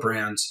 consumer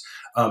brands,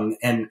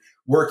 and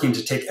working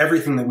to take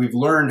everything that we've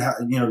learned,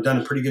 done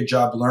a pretty good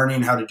job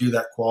learning how to do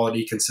that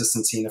quality,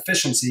 consistency, and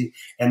efficiency,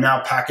 and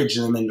now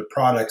packaging them into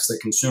products that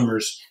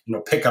consumers,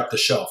 pick up the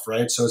shelf,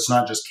 right? So it's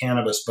not just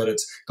cannabis, but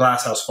it's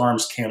Glasshouse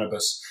Farms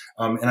cannabis.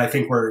 And I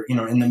think we're,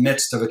 in the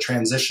midst of a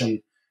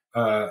transition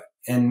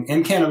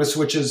in cannabis,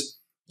 which is,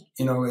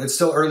 it's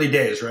still early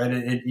days, right?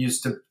 It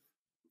used to,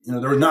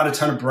 there was not a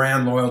ton of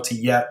brand loyalty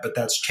yet, but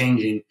that's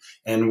changing,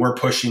 and we're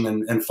pushing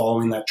and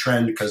following that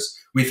trend, because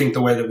we think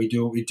the way that we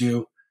do what we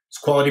do is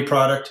quality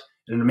product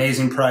at an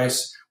amazing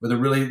price with a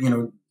really,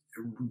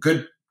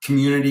 good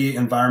community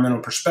environmental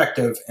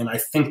perspective. And I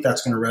think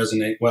that's going to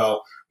resonate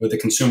well with the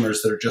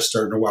consumers that are just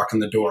starting to walk in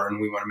the door, and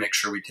we want to make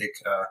sure we take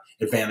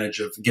advantage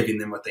of giving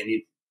them what they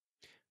need.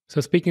 So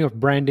speaking of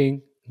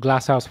branding,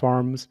 Glasshouse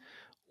Farms,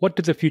 what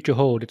does the future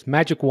hold? It's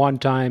magic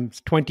wand time.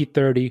 It's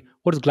 2030.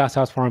 What does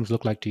Glasshouse Farms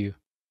look like to you?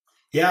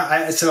 Yeah,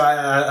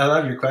 I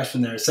love your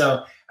question there.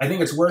 So I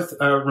think it's worth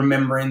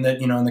remembering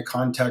that, in the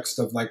context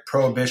of like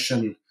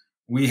prohibition,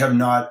 we have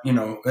not,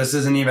 this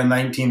isn't even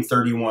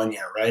 1931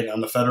 yet, right? On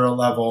the federal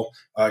level,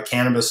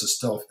 cannabis is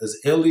still as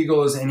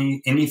illegal as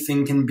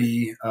anything can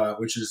be,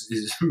 which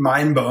is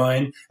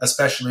mind-blowing,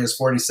 especially as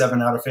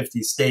 47 out of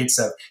 50 states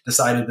have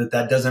decided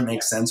that doesn't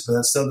make sense, but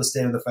that's still the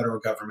state of the federal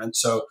government.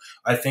 So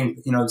I think,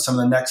 some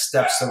of the next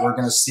steps that we're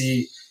going to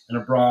see in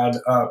a broad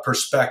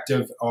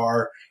perspective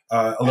are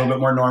a little bit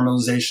more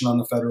normalization on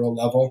the federal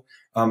level.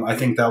 I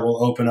think that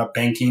will open up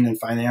banking and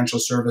financial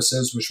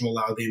services, which will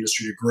allow the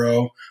industry to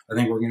grow. I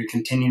think we're going to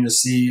continue to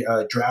see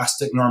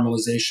drastic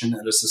normalization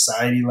at a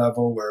society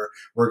level, where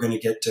we're going to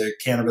get to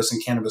cannabis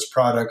and cannabis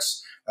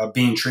products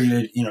being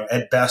treated,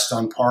 at best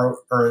on par,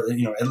 or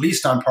at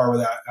least on par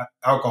with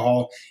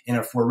alcohol. And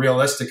if we're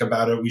realistic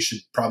about it, we should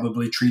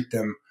probably treat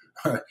them,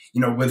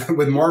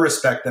 with more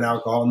respect than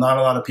alcohol. Not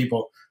a lot of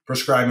people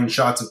prescribing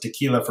shots of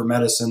tequila for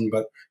medicine,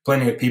 but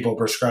plenty of people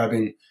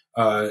prescribing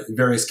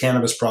various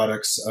cannabis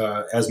products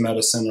as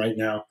medicine right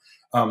now.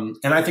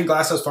 And I think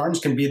Glasshouse Farms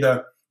can be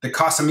the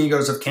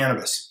Casamigos of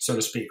cannabis, so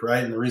to speak,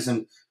 right? And the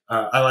reason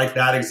I like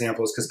that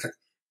example is because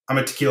I'm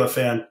a tequila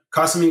fan.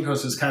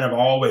 Casamigos is kind of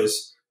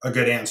always a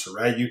good answer,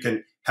 right? You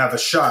can have a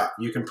shot,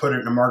 you can put it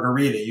in a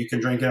margarita, you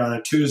can drink it on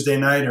a Tuesday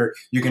night, or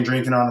you can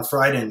drink it on a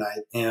Friday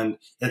night. And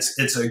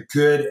it's a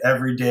good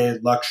everyday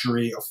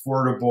luxury,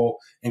 affordable,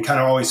 and kind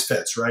of always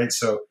fits, right?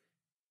 So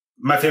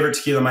my favorite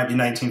tequila might be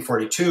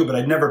 1942, but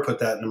I'd never put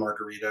that in a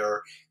margarita.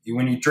 Or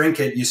when you drink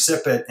it, you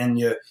sip it, and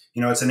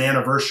it's an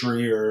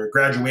anniversary or a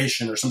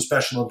graduation or some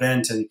special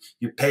event, and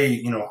you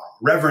pay,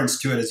 reverence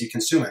to it as you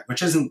consume it,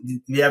 which isn't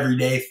the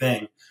everyday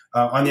thing.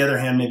 On the other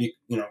hand, maybe,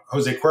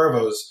 Jose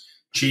Cuervo's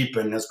cheap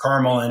and has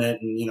caramel in it,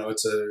 and,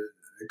 it's a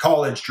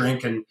college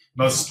drink, and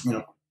most,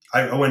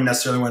 I wouldn't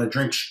necessarily want to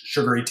drink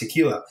sugary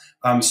tequila.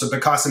 So the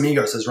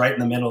Casamigos is right in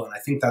the middle, and I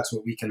think that's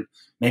what we can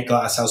make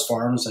Glasshouse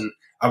Farms. And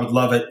I would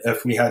love it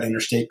if we had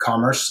interstate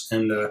commerce,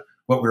 and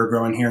what we were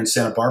growing here in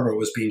Santa Barbara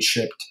was being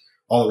shipped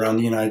all around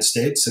the United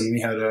States, and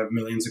we had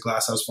millions of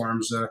Glasshouse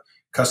Farms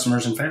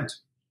customers and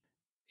fans.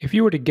 If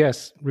you were to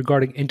guess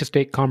regarding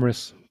interstate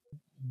commerce,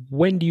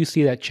 when do you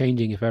see that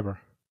changing, if ever?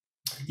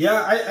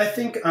 Yeah, I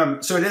think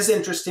so. It is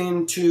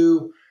interesting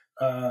to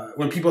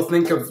when people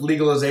think of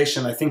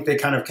legalization, I think they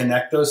kind of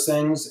connect those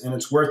things, and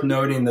it's worth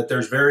noting that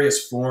there's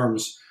various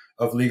forms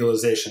of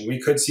legalization. We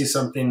could see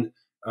something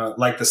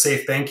like the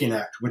Safe Banking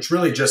Act, which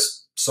really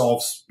just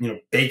solves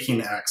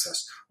banking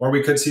access, or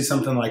we could see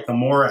something like the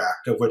MORE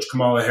Act, of which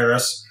Kamala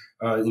Harris,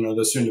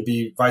 the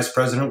soon-to-be vice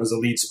president, was a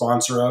lead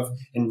sponsor of,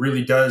 and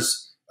really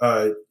does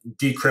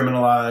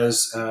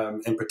decriminalize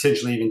and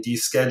potentially even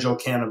deschedule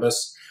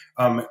cannabis.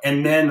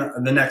 And then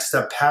the next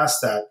step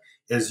past that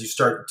is you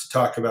start to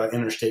talk about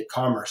interstate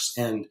commerce,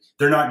 and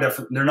they're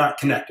not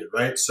connected,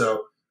 right?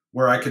 So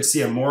where I could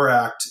see a MORE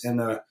Act in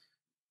the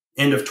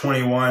end of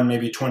 21,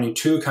 maybe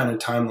 22 kind of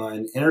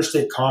timeline,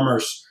 interstate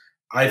commerce,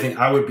 I think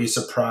I would be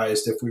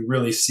surprised if we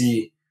really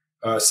see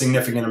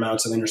significant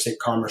amounts of interstate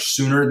commerce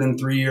sooner than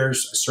 3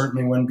 years. I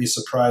certainly wouldn't be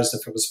surprised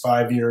if it was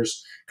 5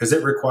 years, because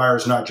it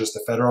requires not just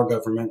the federal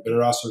government, but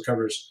it also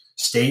covers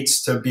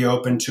states to be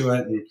open to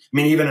it. And I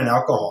mean, even in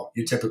alcohol,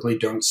 you typically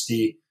don't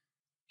see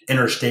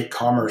interstate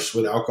commerce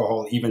with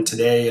alcohol even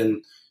today.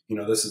 And,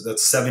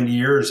 that's 70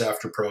 years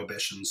after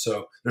Prohibition.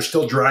 So there's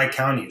still dry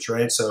counties,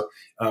 right? So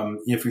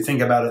if you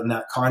think about it in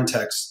that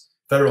context,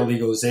 federal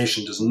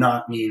legalization does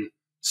not mean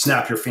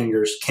snap your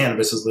fingers,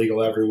 cannabis is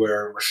legal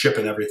everywhere, we're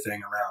shipping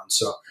everything around.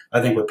 So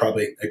I think we're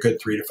probably a good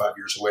 3 to 5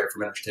 years away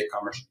from interstate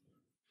commerce.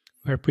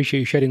 I appreciate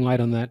you shedding light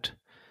on that.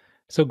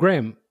 So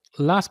Graham,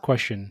 last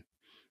question.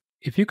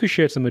 If you could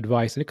share some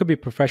advice, and it could be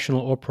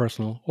professional or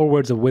personal, or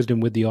words of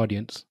wisdom with the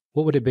audience,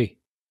 what would it be?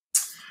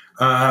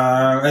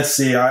 Let's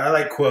see. I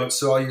like quotes,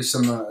 so I'll use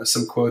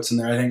some quotes in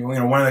there. I think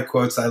one of the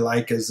quotes I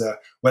like is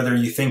whether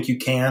you think you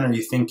can or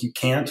you think you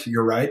can't,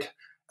 you're right.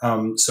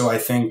 So I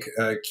think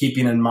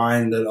keeping in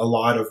mind that a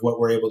lot of what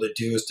we're able to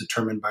do is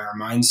determined by our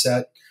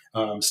mindset.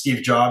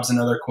 Steve Jobs,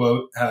 another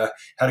quote, had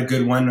a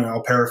good one, and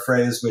I'll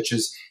paraphrase, which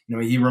is,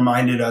 he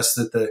reminded us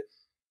that the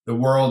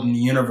world and the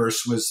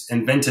universe was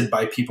invented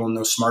by people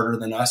no smarter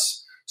than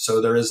us. So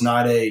there is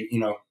not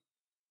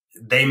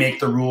they make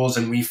the rules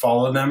and we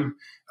follow them.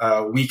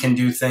 We can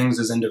do things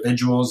as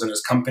individuals and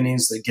as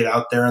companies that get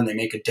out there and they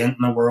make a dent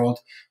in the world.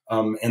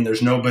 And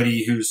there's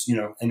nobody who's,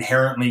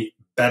 inherently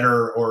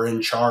better or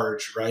in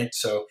charge, right?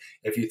 So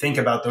if you think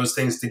about those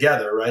things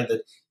together, right,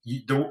 that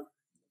you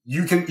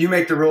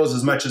make the rules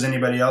as much as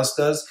anybody else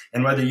does.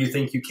 And whether you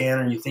think you can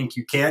or you think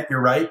you can't,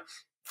 you're right.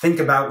 Think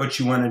about what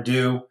you want to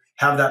do.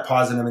 Have that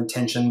positive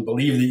intention.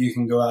 Believe that you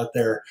can go out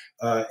there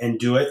and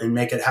do it and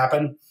make it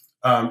happen.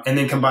 And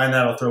then combine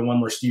that. I'll throw one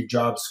more Steve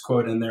Jobs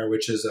quote in there,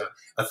 which is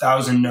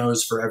 1,000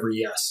 no's for every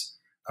yes.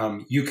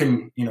 You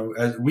can,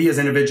 we as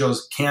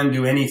individuals can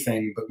do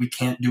anything, but we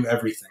can't do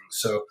everything.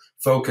 So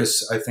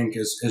focus, I think,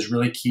 is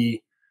really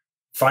key.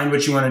 Find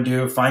what you want to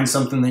do. Find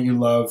something that you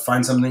love.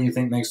 Find something that you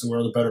think makes the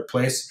world a better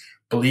place.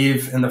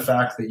 Believe in the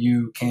fact that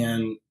you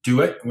can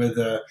do it with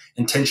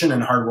intention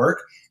and hard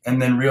work, and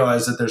then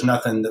realize that there's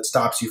nothing that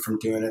stops you from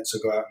doing it. So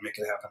go out and make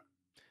it happen.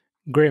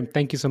 Graham,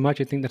 thank you so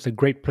much. I think that's a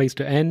great place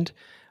to end.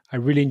 I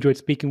really enjoyed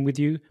speaking with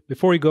you.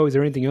 Before we go, is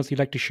there anything else you'd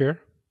like to share?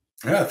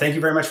 Yeah, thank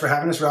you very much for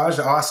having us, Raj.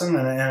 Awesome.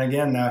 And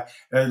again, I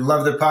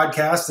love the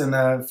podcast and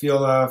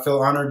feel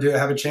honored to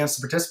have a chance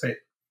to participate.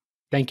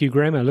 Thank you,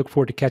 Graham. I look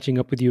forward to catching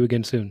up with you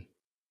again soon.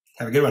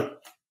 Have a good one.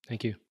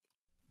 Thank you.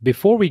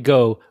 Before we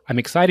go, I'm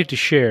excited to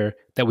share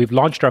that we've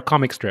launched our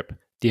comic strip,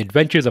 The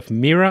Adventures of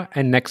Mira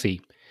and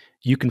Nexi.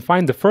 You can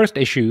find the first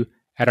issue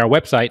at our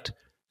website,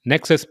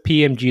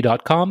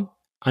 nexuspmg.com,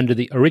 under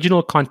the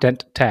Original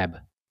Content tab.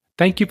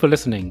 Thank you for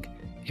listening.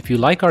 If you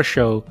like our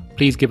show,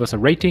 please give us a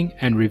rating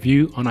and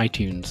review on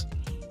iTunes.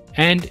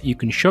 And you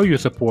can show your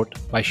support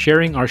by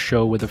sharing our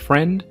show with a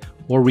friend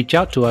or reach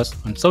out to us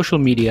on social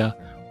media,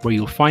 where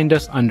you'll find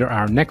us under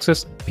our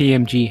Nexus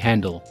PMG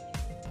handle.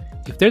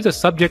 If there's a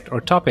subject or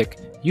topic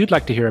you'd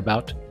like to hear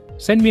about,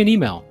 send me an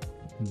email,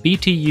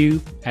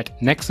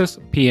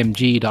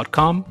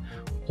 btu@nexuspmg.com,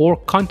 or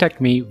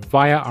contact me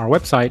via our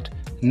website,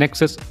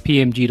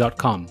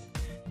 nexuspmg.com.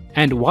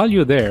 And while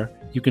you're there,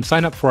 you can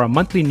sign up for our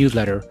monthly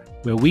newsletter,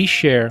 where we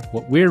share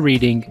what we're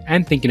reading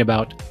and thinking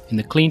about in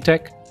the clean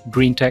tech,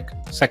 green tech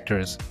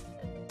sectors.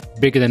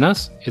 Bigger Than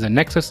Us is a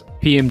Nexus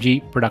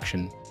PMG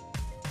production.